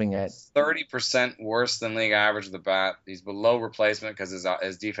grasping at 30% worse than league average of the bat. He's below replacement because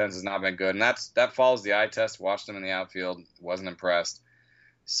his defense has not been good, and that follows the eye test. Watched him in the outfield, wasn't impressed.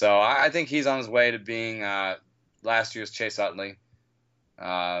 So I think he's on his way to being last year's Chase Utley.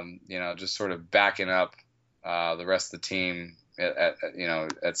 Just sort of backing up the rest of the team.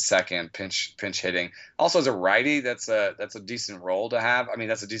 At second, pinch hitting. Also, as a righty, that's a decent role to have. I mean,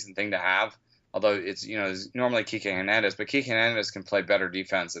 that's a decent thing to have Although it's normally Kike Hernandez, but Kike Hernandez can play better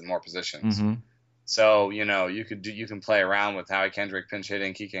defense at more positions. Mm-hmm. So you can play around with Howie Kendrick pinch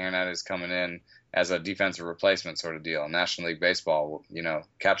hitting, Kike Hernandez coming in as a defensive replacement sort of deal. National League Baseball will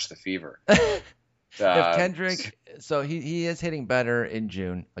catch the fever. If Kendrick, so he is hitting better in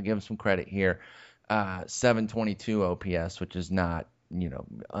June. I'll give him some credit here. 722 OPS, which is not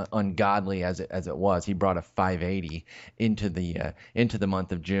ungodly as it was. He brought a 580 into the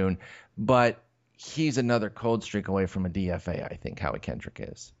month of June, but he's another cold streak away from a DFA. I think Howie Kendrick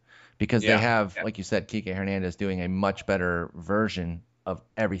is, because they have, like you said, Kike Hernandez doing a much better version of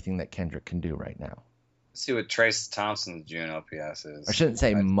everything that Kendrick can do right now. Let's see what Trace Thompson's June OPS is. I shouldn't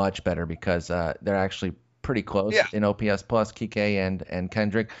say much better, because they're actually pretty close in OPS plus, Kike and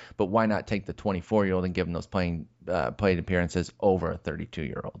Kendrick. But why not take the 24-year-old and give him those plate appearances over a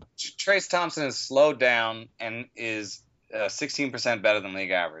 32-year-old? Trace Thompson is slowed down and is 16% better than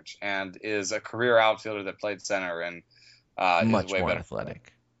league average, and is a career outfielder that played center and much is way more better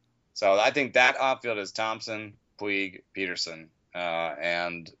athletic. So I think that outfield is Thompson, Puig, Peterson,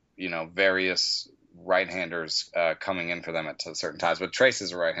 and various right-handers coming in for them at certain times. But Trace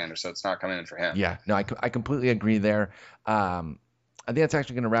is a right-hander, so it's not coming in for him. Yeah, no, I completely agree there. I think that's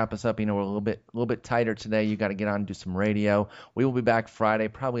actually going to wrap us up. We're a little bit tighter today. You got to get on and do some radio. We will be back Friday,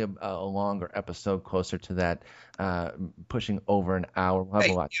 probably a longer episode, closer to that, pushing over an hour. We'll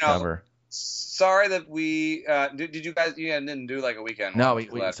have a lot to cover. Sorry that we did. You guys didn't do like a weekend? No,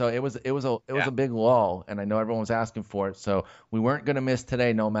 so it was a big lull, and I know everyone was asking for it. So we weren't going to miss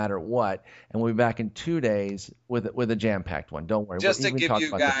today, no matter what, and we'll be back in 2 days with a jam-packed one. Don't worry. Just to give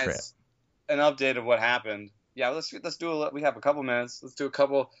you guys an update of what happened. Yeah, let's do we have a couple minutes. Let's do a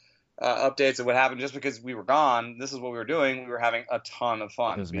couple updates of what happened. Just because we were gone, this is what we were doing. We were having a ton of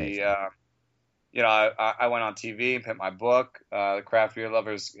fun. It was amazing. I went on TV and picked my book, The Craft Beer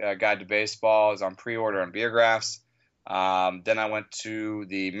Lover's Guide to Baseball, is on pre-order on Beergraphs. Then I went to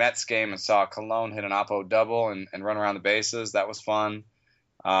the Mets game and saw Cologne hit an Oppo double and run around the bases. That was fun.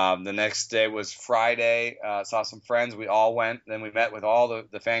 The next day was Friday. Saw some friends. We all went. Then we met with all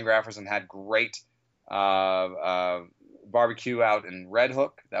the Fangraphers and had great barbecue out in Red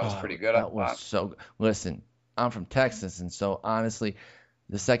Hook. That was pretty good. That was so good. Listen, I'm from Texas, and so honestly,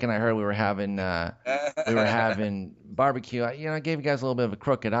 the second I heard we were having barbecue, I gave you guys a little bit of a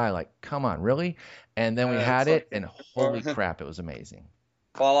crooked eye, like, come on, really? And then we had it, and holy crap, it was amazing.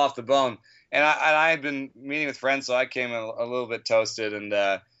 Fall off the bone. And I had been meeting with friends, so I came a little bit toasted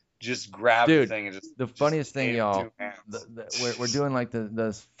and just grabbed the thing and just. The funniest thing, y'all, we're doing like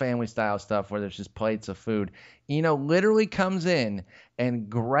the family style stuff where there's just plates of food. Literally comes in and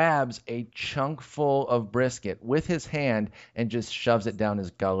grabs a chunk full of brisket with his hand and just shoves it down his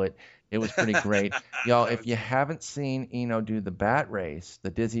gullet. It was pretty great. Y'all, if you haven't seen do the bat race,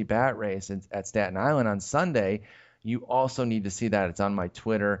 the Dizzy bat race at Staten Island on Sunday, you also need to see that. It's on my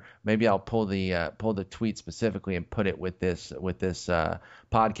Twitter. Maybe I'll pull the tweet specifically and put it with this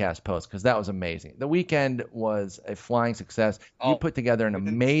podcast post, because that was amazing. The weekend was a flying success. You put together an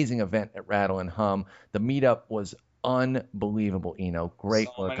amazing event at Rattle and Hum. The meetup was unbelievable. Great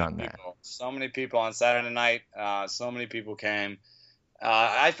work on that. So many people on Saturday night. So many people came.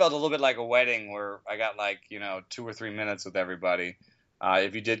 I felt a little bit like a wedding where I got 2 or 3 minutes with everybody.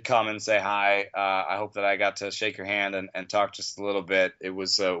 If you did come and say hi, I hope that I got to shake your hand and talk just a little bit. It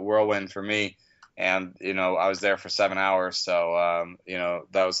was a whirlwind for me, and I was there for 7 hours, so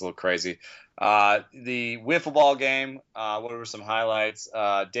that was a little crazy. The wiffle ball game, what were some highlights?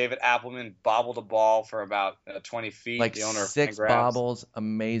 David Appelman bobbled a ball for about 20 feet. Like the owner 6 bobbles,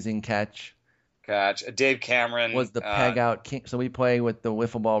 amazing catch. Dave Cameron was the peg out king. So we play with the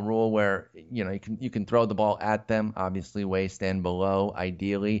wiffle ball rule where you can throw the ball at them, obviously waist and below,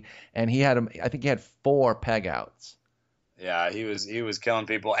 ideally. And I think he had 4 peg outs. Yeah, he was killing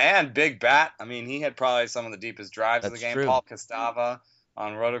people. And big bat. I mean, he had probably some of the deepest drives in the game. True. Paul Costava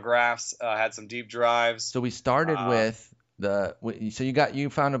on Rotographs had some deep drives. So we started with you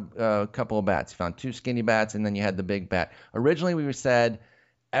found a couple of bats. You found 2 skinny bats, and then you had the big bat. Originally, we said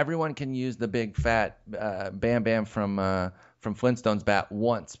everyone can use the big fat Bam Bam from Flintstones bat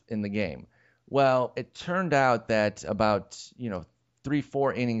once in the game. Well, it turned out that about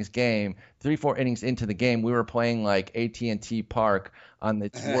 3-4 innings into the game, we were playing like AT&T Park on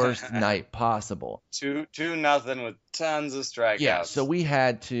the worst night possible. 2-0 with tons of strikeouts. Yeah, so we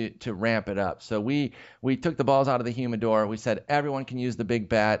had to ramp it up. So we took the balls out of the humidor. We said everyone can use the big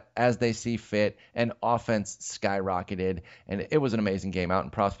bat as they see fit, and offense skyrocketed. And it was an amazing game out in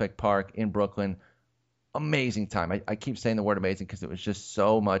Prospect Park in Brooklyn. Amazing time. I keep saying the word amazing because it was just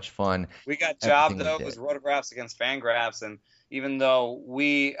so much fun. We got jobbed, though. It was Rotographs against Fangraphs, and even though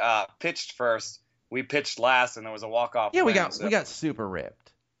we pitched first, we pitched last, and there was a walk-off. Yeah, we win, got super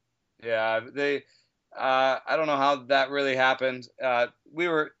ripped. Yeah, they. I don't know how that really happened. We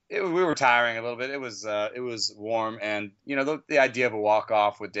were tiring a little bit. It was warm, and the idea of a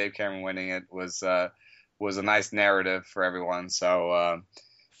walk-off with Dave Cameron winning it was a nice narrative for everyone. So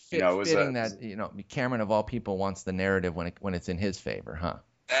it was fitting that Cameron of all people wants the narrative when it's in his favor, huh?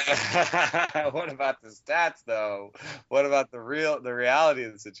 What about the stats, though? What about the reality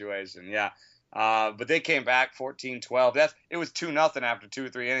of the situation? Yeah. But they came back 14-12. It was 2-0 after 2 or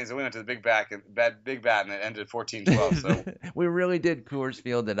 3 innings. And we went to the big bat, and it ended 14-12. So we really did Coors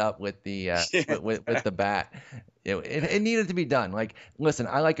Field it up with the with the bat. It needed to be done. Like, listen,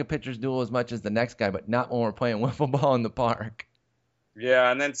 I like a pitcher's duel as much as the next guy, but not when we're playing wiffle ball in the park.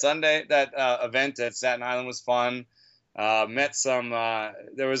 Yeah, and then Sunday that event at Staten Island was fun. Met some.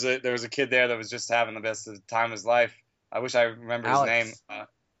 There was a kid there that was just having the best time of his life. I wish I remember his name.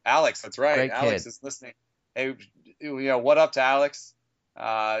 Alex, that's right. Great Alex kid. is listening. Hey, what up to Alex?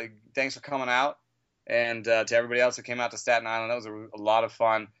 Thanks for coming out, and to everybody else who came out to Staten Island. That was a lot of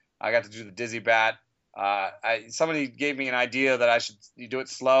fun. I got to do the dizzy bat. Somebody gave me an idea that I should do it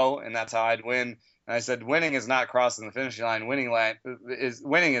slow, and that's how I'd win. And I said, winning is not crossing the finishing line. Winning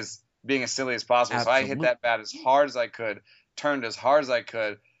is being as silly as possible. Absolutely. So I hit that bat as hard as I could, turned as hard as I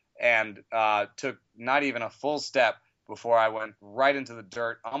could, and took not even a full step before I went right into the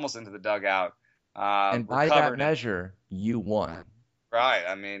dirt, almost into the dugout. And by that measure, you won. Right.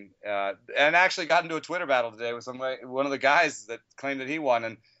 I mean, and actually got into a Twitter battle today with one of the guys that claimed that he won.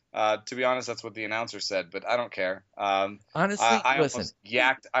 And to be honest, that's what the announcer said, but I don't care. Honestly, listen.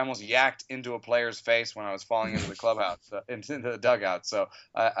 I almost yacked into a player's face when I was falling into the clubhouse, into the dugout. So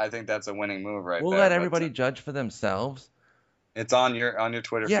I think that's a winning move right there. We'll let everybody judge for themselves. It's on your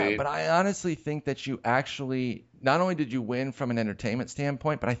Twitter feed. Yeah, but I honestly think that you actually, not only did you win from an entertainment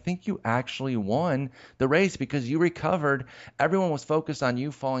standpoint, but I think you actually won the race because you recovered. Everyone was focused on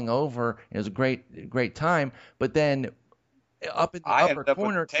you falling over. It was a great time. But then up in the upper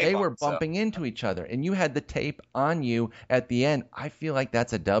corner, they were bumping into each other, and you had the tape on you at the end. I feel like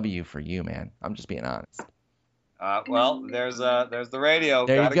that's a W for you, man. I'm just being honest. Well, there's the radio.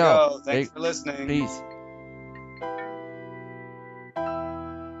 There Gotta you go. Thanks for listening. Peace.